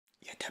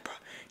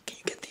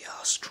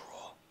A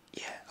straw.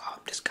 Yeah,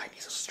 this guy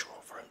needs a straw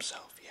for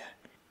himself, yeah.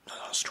 No,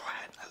 not a straw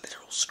hat, a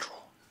literal straw.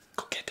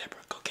 Go get it,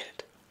 Deborah, go get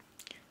it.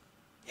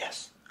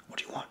 Yes, what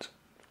do you want?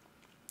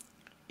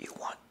 You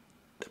want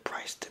the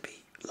price to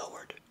be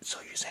lowered,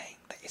 so you're saying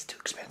that it's too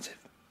expensive?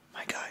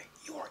 My guy,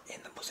 you are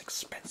in the most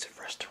expensive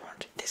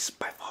restaurant. This is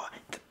by far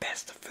the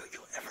best food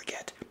you'll ever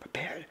get,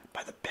 prepared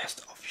by the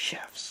best of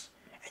chefs.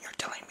 And you're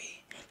telling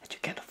me that you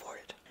can't afford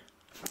it?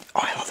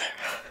 Oh, hello there.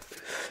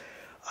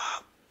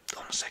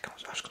 Hold on a second.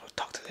 I'm just gonna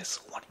talk to this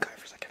one guy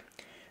for a second.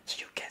 So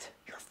you get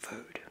your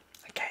food,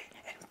 okay,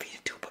 and feed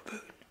it to a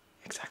baboon.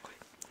 Exactly.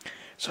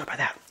 Sorry about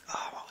that.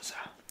 I was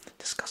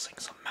discussing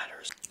some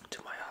matters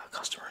to my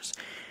customers.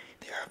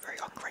 They are very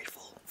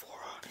ungrateful for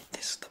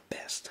this is the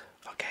best,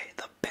 okay,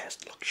 the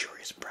best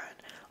luxurious brand.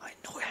 I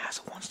know it has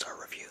a 1-star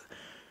review,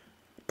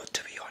 but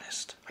to be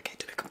honest, okay,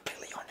 to be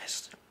completely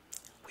honest,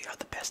 we are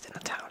the best in the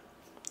town.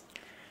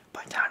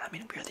 By town, I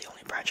mean we're the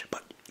only branch,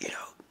 but you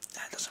know,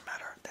 that doesn't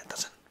matter. That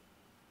doesn't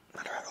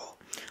matter at all.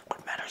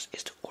 What matters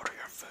is to order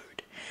your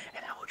food.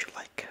 And how would you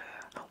like,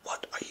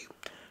 what are you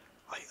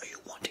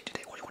wanting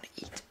today? What do you want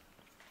to eat?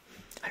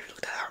 Have you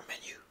looked at our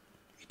menu?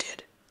 You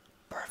did?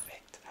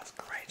 Perfect. That's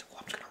great. Well,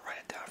 I'm just gonna write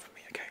it down for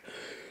me, okay?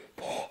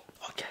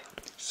 Okay,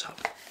 so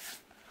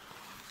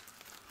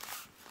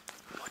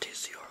what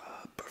is your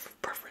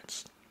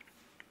preference?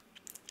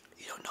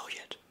 You don't know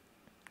yet.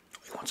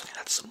 You want something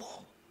that's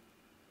small?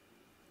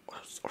 Or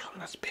something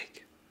that's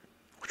big?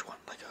 Which one?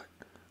 Like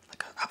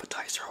an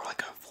appetizer or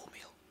like a full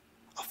meal?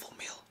 A full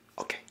meal?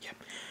 Okay, yeah.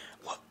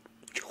 What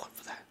do you want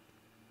for that?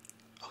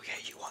 Okay,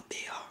 you want the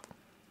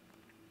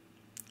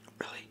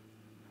really?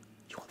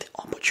 You want the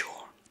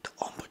embouchure? The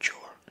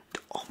embouchure? The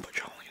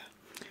embouchure, yeah.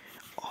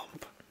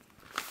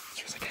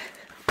 Here's like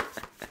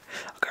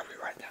I'll gotta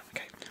rewrite that,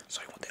 okay?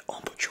 So you want the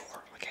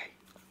embouchure, okay?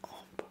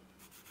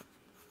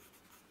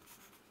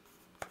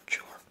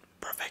 Embouchure.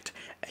 Perfect.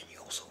 And you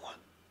also want,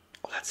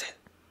 oh, that's it.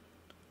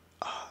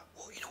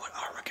 Well, you know what?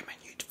 I'll recommend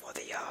you for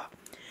the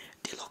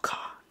Diloka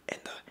and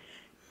the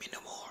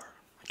Minamore.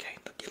 Okay,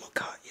 the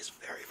Diloka is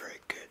very, very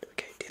good.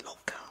 Okay,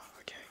 Diloka.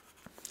 Okay,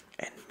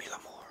 and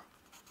Milamore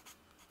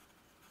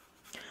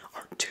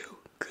are two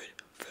good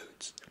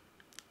foods.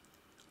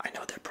 I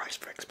know they're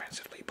priced very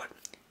expensively, but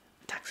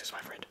taxes, my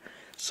friend.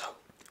 So,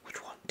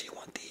 which one do you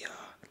want? The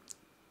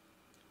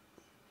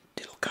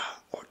Diloka,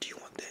 or do you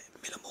want the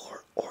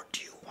Milamore, or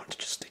do you want to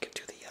just stick it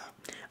to the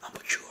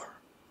embouchure?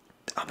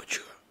 The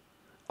embouchure.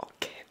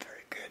 Okay,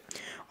 very good.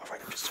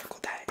 Alright, I'll just circle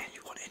that. And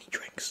you want any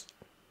drinks?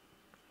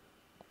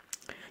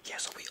 Yeah,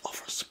 so we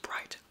offer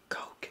Sprite,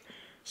 Coke,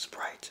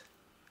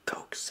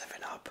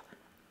 7-Up,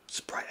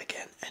 Sprite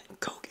again, and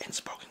Coke and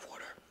sparkling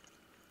water.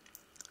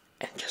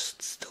 And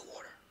just still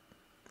water.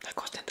 That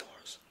costs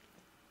 $10.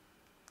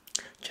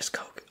 Just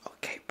Coke.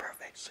 Okay,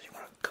 perfect. So you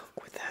want a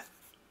Coke with that?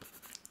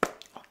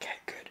 Okay,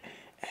 good.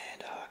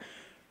 And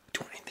do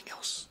you want anything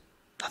else?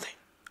 Nothing?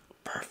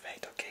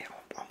 Perfect. Okay,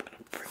 I'm gonna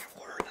bring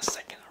your order in a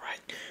second, alright?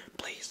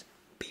 Please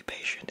be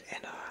patient,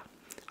 and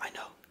I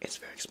know it's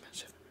very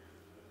expensive,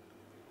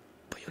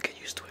 but you'll get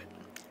used to it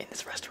in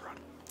this restaurant.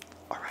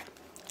 Alright,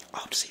 I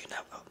hope to see you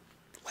now.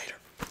 Later.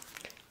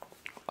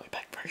 I'll be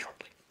back very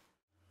shortly.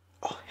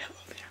 Oh, hello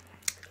there.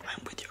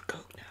 I'm with your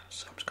Coke now,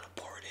 so I'm just gonna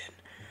pour it in.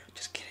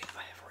 Just kidding,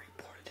 I have already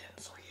poured it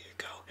in, so here you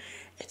go.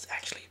 It's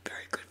actually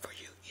very good for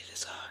you. It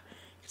is,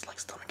 it's like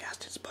stomach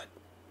acids, but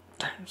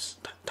times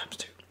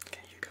 2.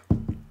 Okay, here you go.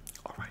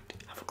 Alright,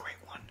 have a great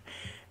one,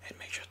 and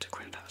make sure to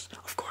credit us.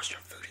 Of course,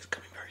 your food is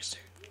coming very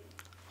soon.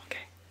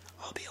 Okay,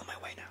 I'll be on my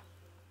way now.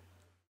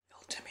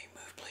 El Timmy,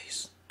 move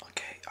please.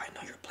 Okay, I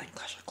know you're playing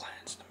Clash of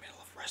Clans in the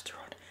middle of a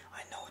restaurant.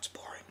 I know it's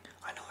boring.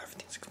 I know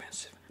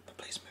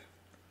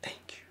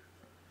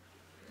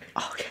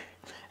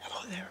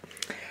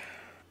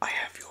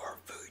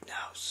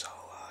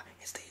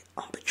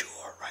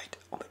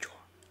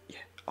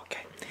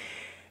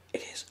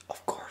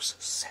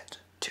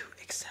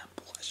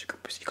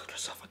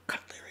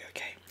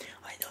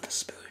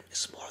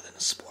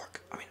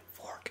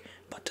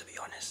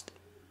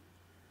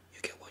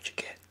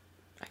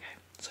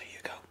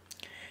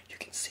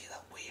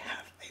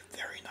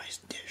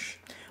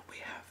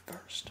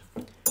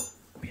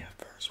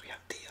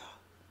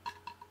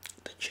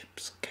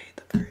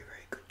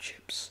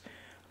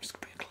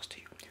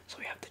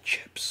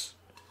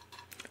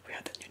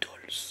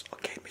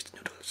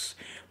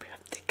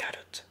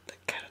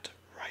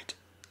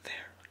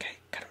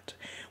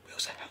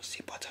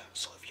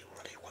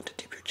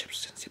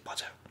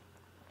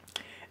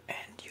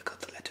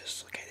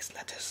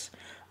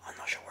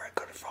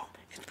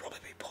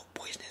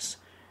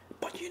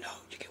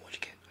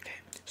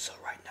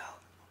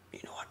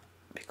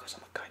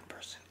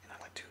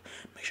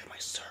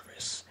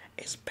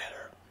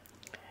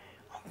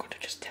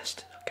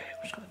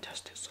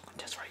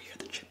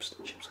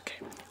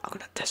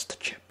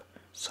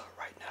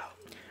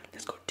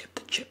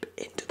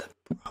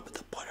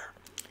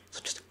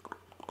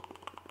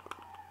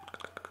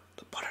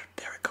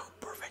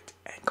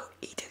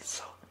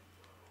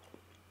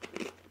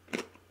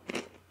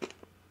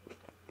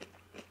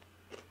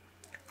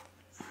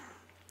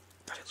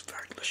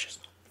delicious,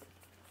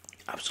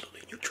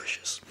 absolutely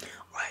nutritious.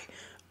 I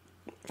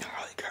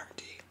highly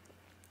guarantee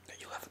that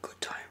you'll have a good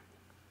time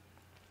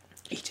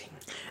eating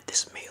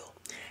this meal.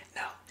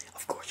 Now,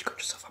 of course, you got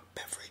yourself a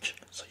beverage,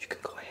 so you can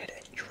go ahead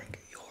and drink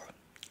your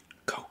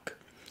Coke.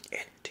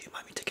 And do you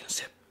mind me taking a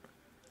sip?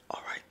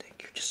 All right,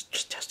 thank you.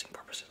 Just testing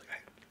purposes, okay?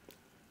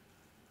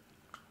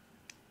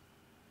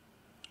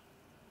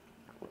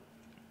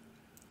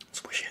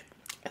 Swish it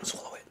and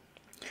swallow it.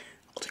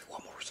 I'll take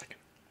one more second.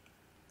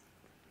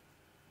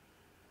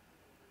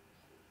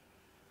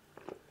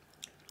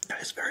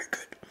 That is very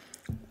good.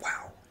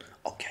 Wow.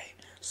 Okay,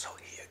 so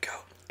here you go.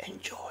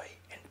 Enjoy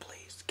and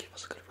please give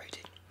us a good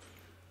rating.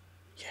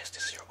 Yes,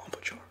 this is your own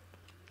butcher.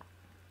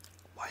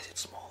 Why is it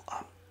small?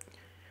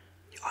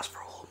 You asked for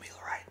a whole meal,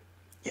 right?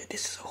 Yeah,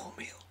 this is a whole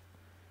meal.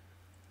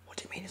 What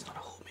do you mean it's not a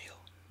whole meal?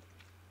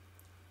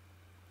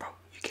 Bro,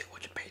 you get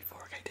what you paid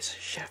for, okay? This is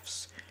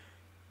chef's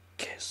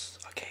kiss,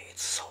 okay?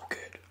 It's so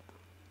good.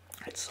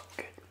 It's so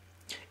good.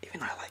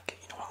 Even I like it.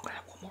 You know what? I'm gonna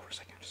have one more for a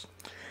second.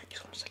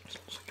 Just 1 second, just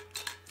 1 second.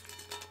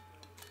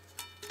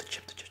 The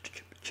chips.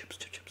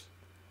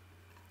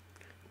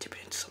 Dip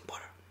it into some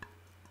butter.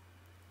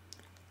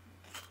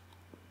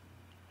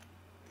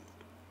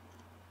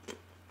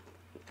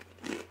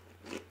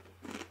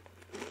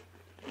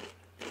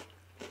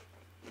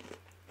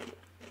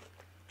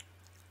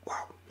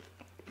 Wow.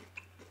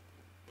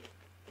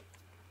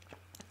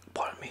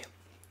 Pardon me.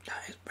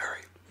 That is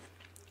very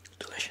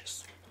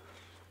delicious.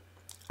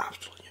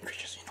 Absolutely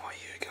nutritious. You know what?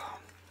 Here you go.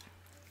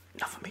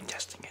 Enough of me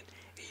testing it.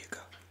 Here you go.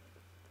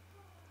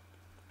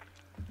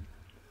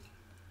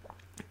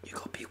 You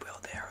go be well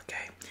there,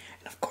 okay?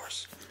 And of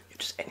course, if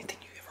there's anything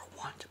you ever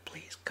want,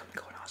 please come and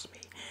go and ask me.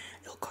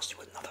 It'll cost you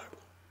another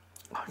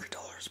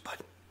 $100, but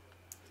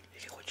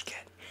you get what you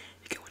get.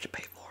 You get what you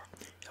pay for.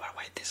 And by the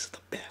way, this is the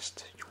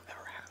best you'll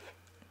ever have.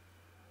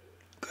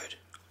 Good.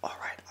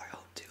 Alright, I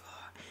hope to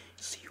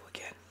see you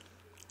again.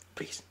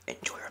 Please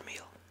enjoy your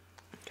meal.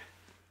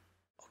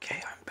 Okay.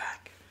 Okay, I'm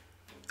back.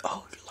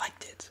 Oh, you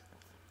liked it?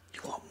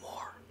 You want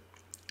more?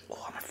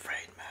 Oh, I'm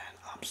afraid, man.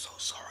 I'm so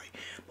sorry,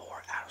 but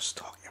we're out of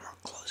stock and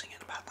we're closing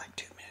in about like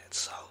 2 minutes.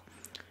 So,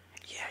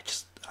 yeah,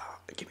 just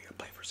give me your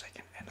plate for a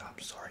second, and I'm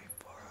sorry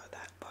for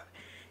that, but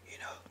you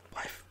know,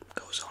 life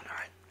goes on,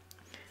 alright?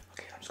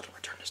 Okay, I'm just gonna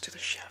return this to the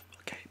chef.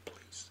 Okay,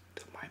 please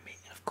don't mind me.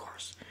 And of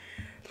course,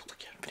 looks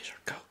like you haven't finished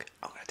your Coke.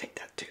 I'm gonna take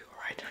that too,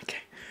 alright?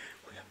 Okay,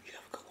 you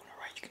have a good one,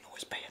 alright? You can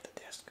always pay at the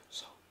desk,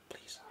 so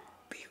please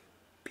be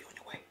on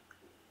your way.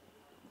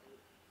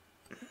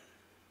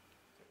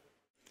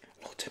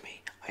 Look to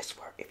me. I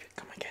swear, if you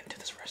come again to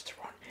this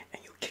restaurant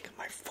and you kick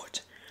my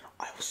foot,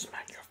 I will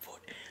smack your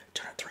foot,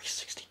 turn it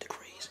 360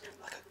 degrees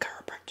like a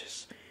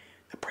chiropractor's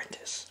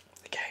apprentice.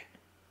 Okay?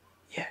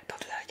 Yeah,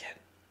 don't do that again.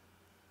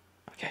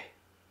 Okay?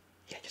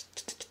 Yeah,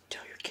 just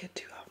tell your kid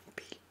to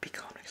be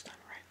calm next time,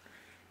 right?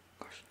 Of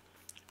course.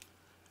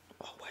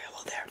 Oh, well,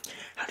 hello there.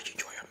 How did you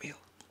enjoy your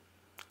meal?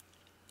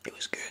 It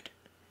was good.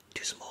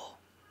 Too small.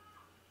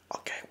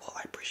 Okay, well,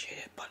 I appreciate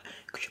it, but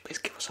could you please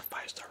give us a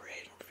 5-star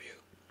rating review?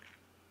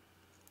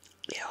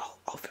 Yeah,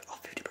 I'll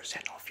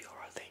 50% off your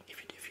thing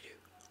if you do.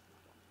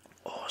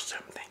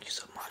 Awesome, thank you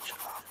so much.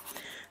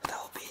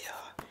 That'll be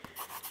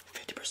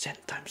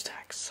 50% times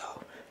tax,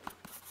 so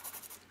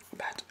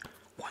about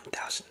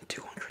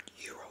 1,200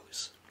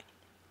 euros.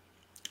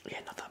 Yeah,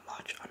 not that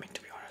much. I mean,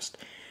 to be honest,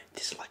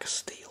 this is like a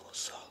steal,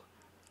 so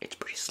it's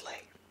pretty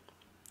slay.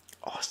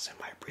 Awesome,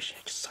 I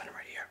appreciate you. Sign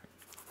right here,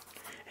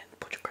 and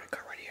put your credit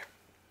card right here.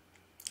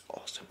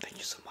 Awesome, thank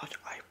you so much.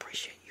 I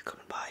appreciate you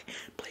coming by.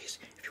 Please,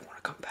 if you want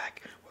to come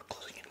back, we're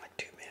closing in like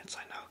 2 minutes,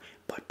 I know.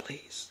 But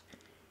please,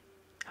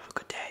 have a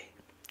good day.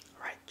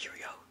 Alright,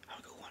 cheerio. Have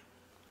a good one.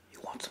 You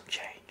want some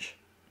change?